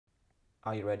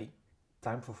Are you ready?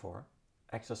 Time for 4.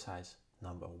 Exercise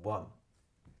number 1.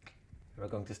 We're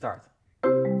going to start.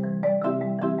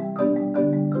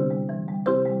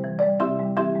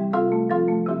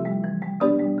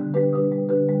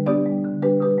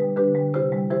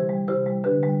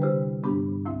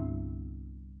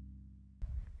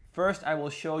 First, I will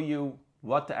show you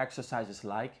what the exercise is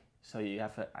like, so you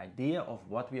have an idea of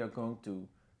what we are going to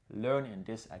learn in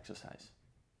this exercise.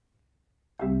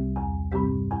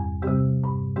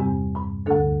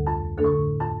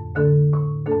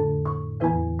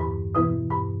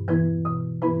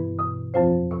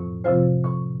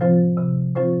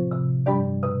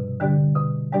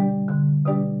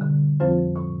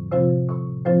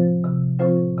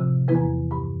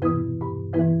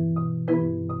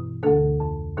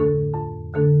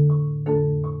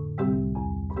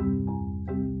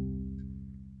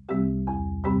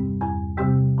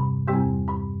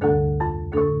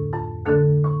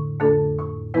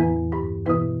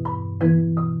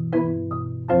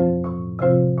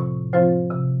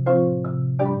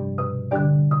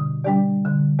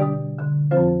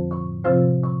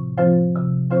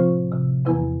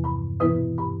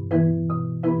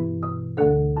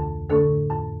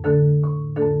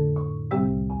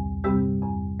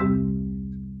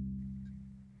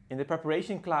 In the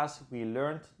preparation class, we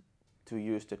learned to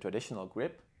use the traditional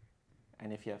grip.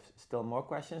 And if you have still more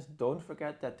questions, don't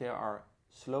forget that there are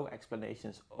slow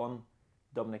explanations on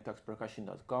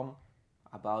dominictalkspercussion.com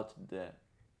about the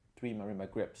 3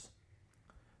 marimba grips.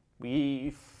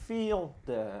 We feel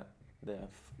the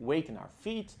weight in our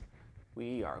feet.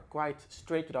 We are quite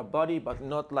straight with our body, but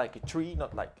not like a tree,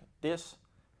 not like this.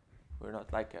 We're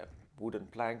not like a wooden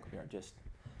plank, we are just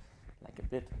like a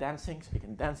bit dancing, so you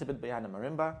can dance a bit behind the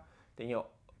marimba. Then you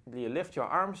lift your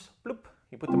arms, bloop,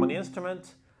 you put them on the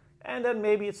instrument, and then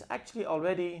maybe it's actually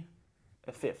already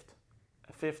a fifth.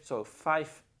 A fifth, so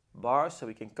 5 bars, so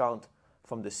we can count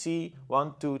from the C,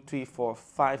 1, 2, 3, 4,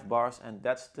 5 bars, and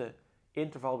that's the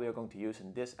interval we are going to use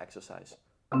in this exercise.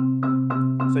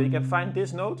 So you can find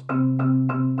this note, and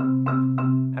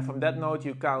from that note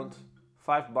you count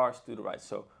 5 bars to the right.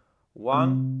 So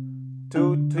 1,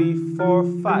 2, 3, 4,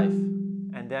 5,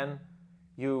 and then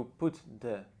you put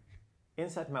the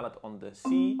inside mallet on the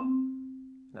C,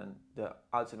 and then the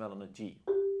outside mallet on the G.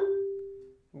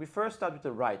 We first start with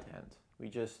the right hand. We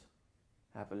just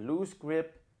have a loose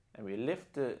grip and we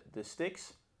lift the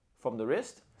sticks from the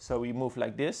wrist. So we move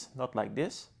like this, not like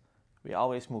this. We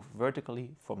always move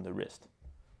vertically from the wrist.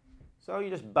 So you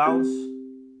just bounce.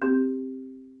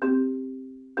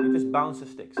 You just bounce the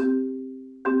sticks.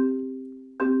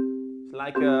 It's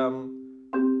like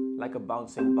a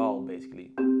bouncing ball,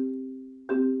 basically.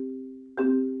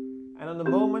 And on the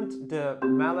moment, the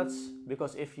mallets,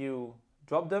 because if you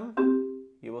drop them,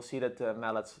 you will see that the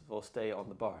mallets will stay on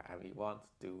the bar, and we want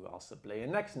to also play a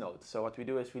next note. So what we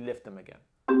do is we lift them again.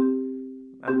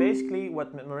 And basically,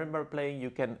 what marimba playing, you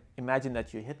can imagine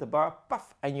that you hit the bar,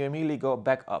 puff, and you immediately go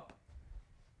back up.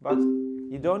 But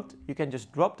you don't, you can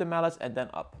just drop the mallets and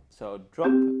then up. So drop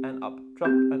and up,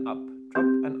 drop and up, drop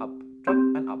and up, drop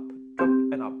and up, drop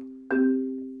and up.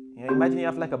 You know, imagine you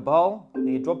have like a ball, and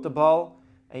you drop the ball,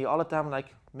 and you all the time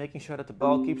like making sure that the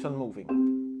ball keeps on moving.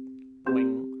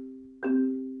 Boing.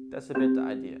 That's a bit the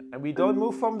idea. And we don't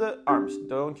move from the arms,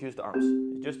 don't use the arms,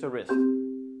 it's just the wrist.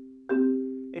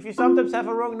 If you sometimes have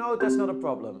a wrong note, that's not a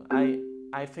problem.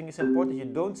 I think it's important you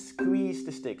don't squeeze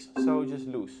the sticks, so just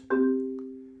loose.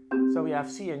 So we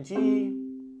have C and G,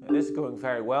 and this is going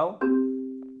very well.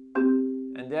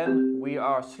 And then we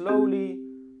are slowly,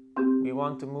 we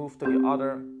want to move to the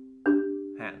other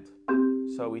hand.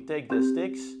 So we take the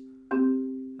sticks,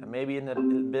 and maybe in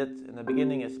the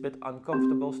beginning it's a bit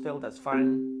uncomfortable still, that's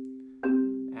fine.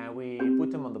 And we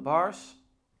put them on the bars.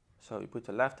 So you put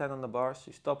the left hand on the bars,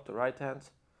 you stop the right hand.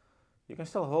 You can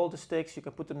still hold the sticks, you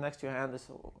can put them next to your hand,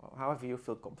 however you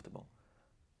feel comfortable.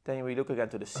 Then we look again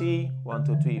to the C, 1,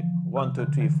 2, 3, 1, 2,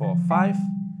 3, 4, 5.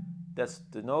 That's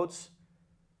the notes.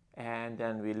 And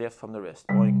then we lift from the wrist.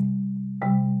 Boing.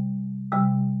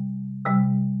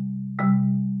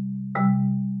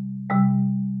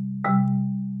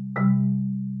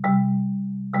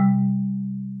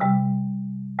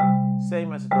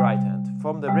 Same as the right hand.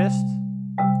 From the wrist.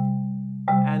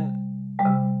 And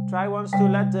try once to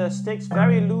let the sticks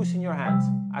very loose in your hand,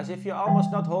 as if you're almost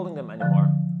not holding them anymore.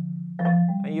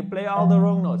 And you play all the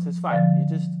wrong notes, it's fine. You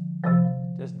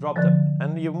just drop them.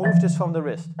 And you move this from the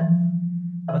wrist.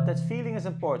 But that feeling is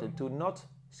important, to not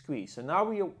squeeze. So now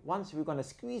we're going to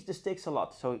squeeze the sticks a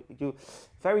lot. So you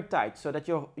very tight, so that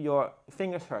your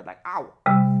fingers hurt, like ow.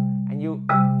 And you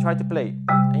try to play.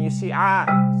 And you see,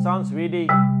 sounds really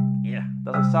yeah,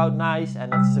 doesn't sound nice,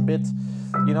 and it's a bit,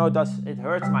 you know, it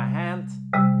hurts my hand.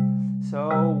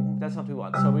 So that's not what we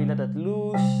want. So we let it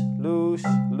loose, loose,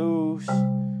 loose,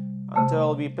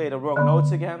 until we play the wrong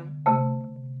notes again.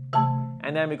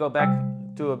 And then we go back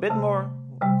to a bit more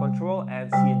control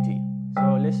and C and G.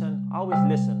 So listen, always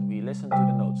listen. We listen to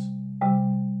the notes.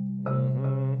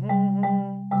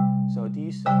 So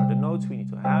these are the notes we need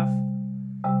to have.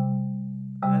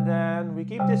 And then we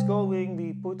keep this going.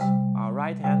 We put our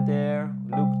right hand there,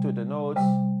 look to the notes,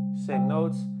 same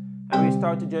notes, and we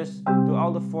start to just do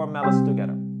all the 4 mallets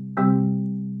together.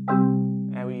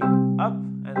 And we up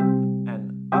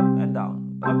and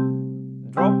down. Up,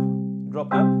 drop,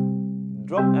 drop up,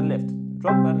 drop and lift,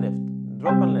 drop and lift,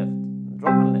 drop and lift,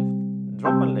 drop and lift,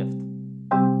 drop and lift.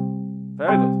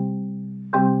 Very good.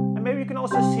 And maybe you can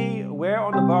also see where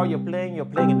on the bar you're playing. You're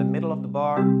playing in the middle of the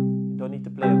bar. You don't need to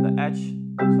play on the edge.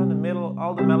 So in the middle,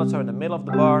 all the mallets are in the middle of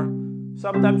the bar.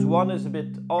 Sometimes one is a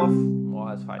bit off. Well,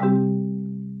 that's fine.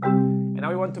 And now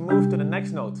we want to move to the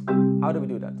next note. How do we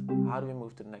do that? How do we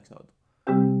move to the next note?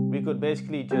 We could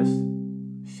basically just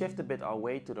shift a bit our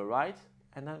weight to the right,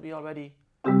 and then we already,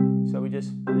 so we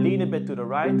just lean a bit to the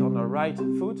right on the right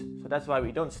foot. So that's why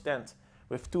we don't stand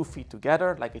with 2 feet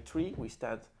together like a tree. We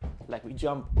stand like we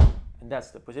jump, and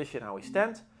that's the position how we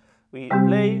stand. We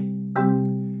play,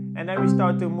 and then we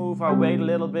start to move our weight a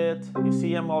little bit. You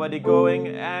see I'm already going,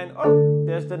 and oh,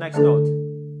 there's the next note.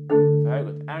 Very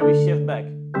good. And we shift back.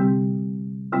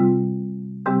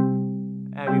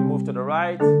 And we move to the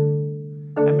right.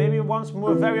 And maybe once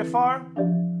move very far.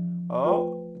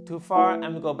 Oh, too far,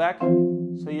 and we go back.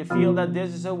 So you feel that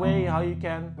this is a way how you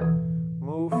can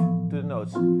move to the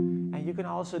notes. And you can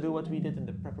also do what we did in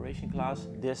the preparation class,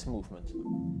 this movement.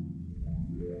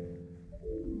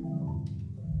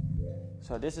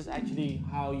 So this is actually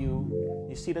how you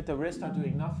see that the wrists are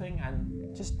doing nothing,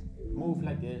 and just move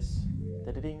like this.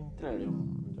 And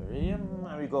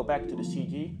we go back to the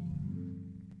CG.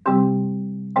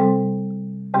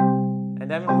 And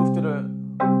then we move to the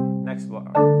next bar.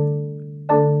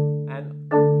 And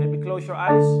maybe close your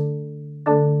eyes.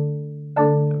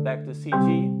 And back to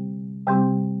CG.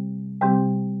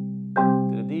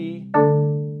 To the D.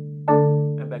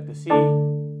 And back to C.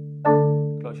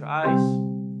 Close your eyes.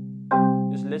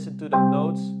 Just listen to the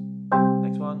notes.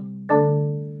 Next one.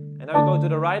 And now we go to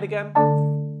the right again.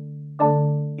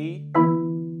 E.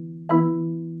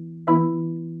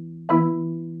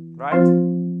 Right.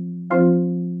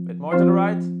 Bit more to the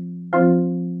right.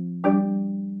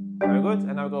 Very good.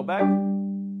 And now go back.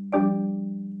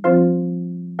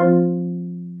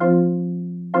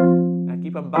 And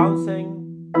keep on bouncing.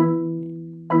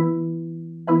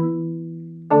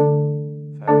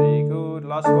 Very good.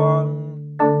 Last one.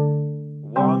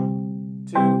 1,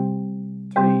 2,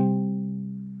 3.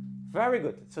 Very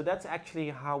good. So that's actually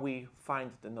how we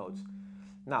find the notes.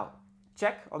 Now,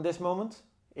 check on this moment.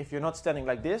 If you're not standing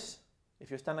like this, if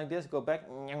you stand like this, go back,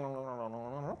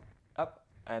 up,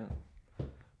 and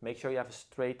make sure you have a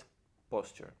straight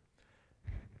posture.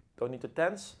 Don't need to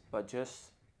tense, but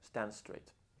just stand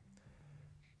straight.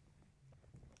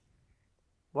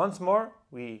 Once more,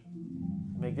 we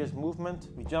make this movement,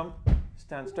 we jump,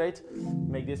 stand straight,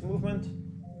 make this movement,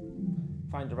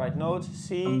 find the right notes,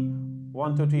 C,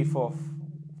 1, 2, 3, 4,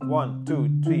 1,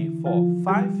 2, 3, 4,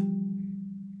 5,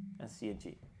 and C and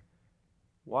G.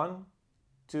 1,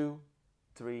 2,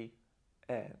 3,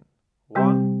 and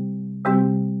 1, 2.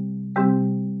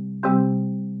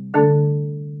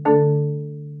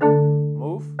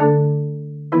 Move.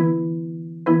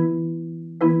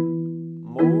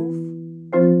 Move.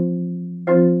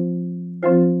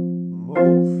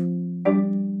 Move.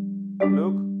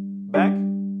 Look back,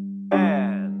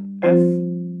 and F,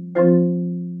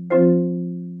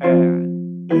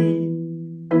 and E,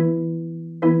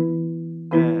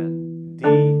 and D,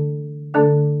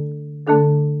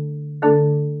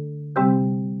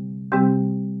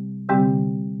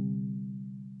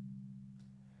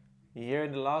 here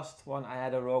in the last one I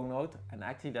had a wrong note, and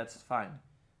actually that's fine.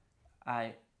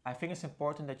 I think it's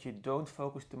important that you don't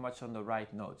focus too much on the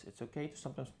right notes. It's okay to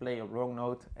sometimes play a wrong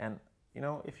note, and you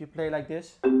know, if you play like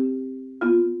this,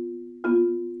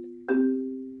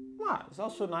 well, it's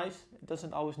also nice. It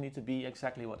doesn't always need to be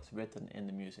exactly what's written in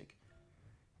the music.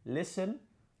 Listen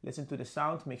to the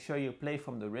sound, make sure you play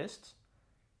from the wrist,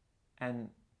 and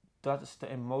that is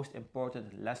the most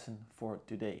important lesson for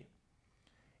today.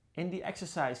 In the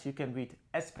exercise you can read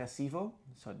espressivo,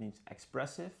 so it means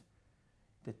expressive.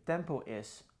 The tempo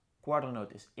is, quarter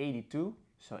note is 82,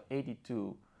 so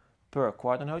 82 per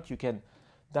quarter note. You can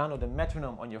download a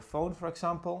metronome on your phone, for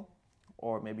example,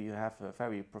 or maybe you have a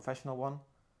very professional one.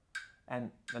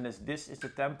 And then this is the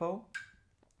tempo.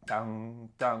 Dang,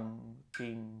 dang,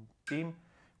 team, team.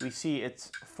 We see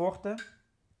it's forte.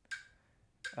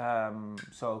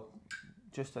 So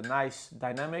just a nice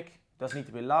dynamic. Doesn't need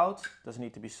to be loud, doesn't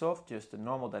need to be soft, just a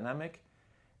normal dynamic.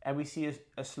 And we see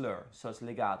a slur, so it's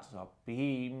legato. So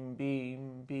beam,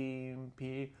 beam, beam,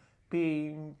 beam,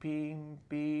 beam, beam,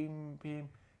 beam, beam,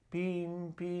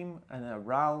 beam, beam, and a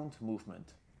round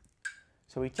movement.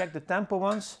 So we check the tempo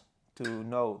once to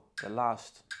know the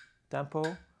last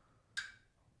tempo.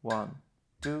 1,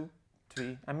 2,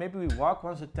 3, and maybe we walk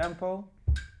once the tempo,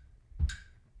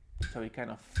 so we kind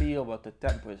of feel what the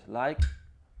tempo is like.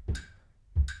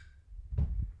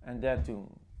 And then to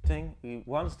think, we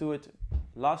once do it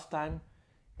last time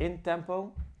in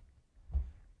tempo.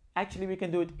 Actually, we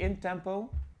can do it in tempo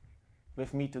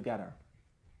with me together.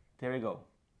 There we go.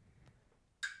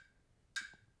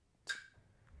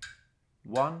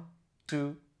 1,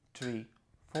 2, 3,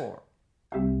 4.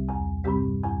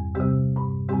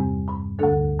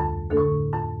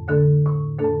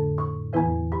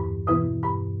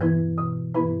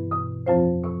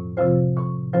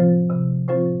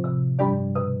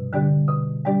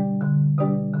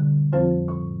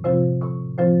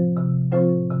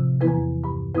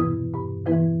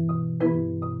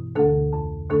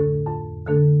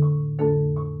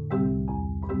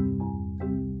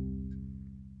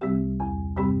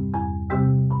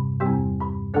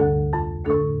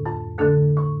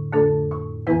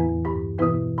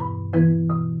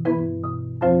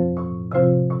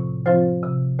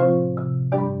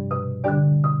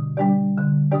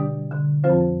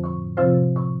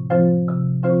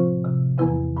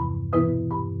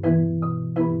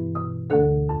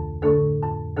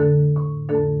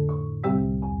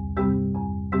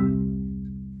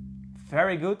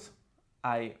 Very good.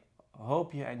 I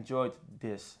hope you enjoyed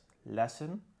this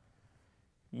lesson.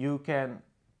 You can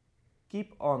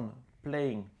keep on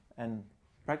playing and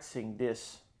practicing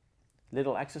this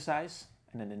little exercise,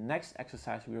 and in the next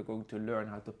exercise we are going to learn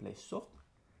how to play soft,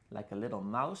 like a little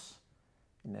mouse,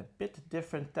 in a bit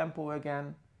different tempo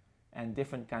again and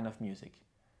different kind of music.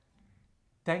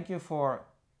 Thank you for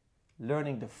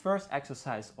learning the first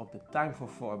exercise of the Time for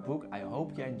 4 book. I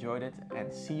hope you enjoyed it,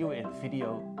 and see you in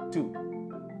video 2.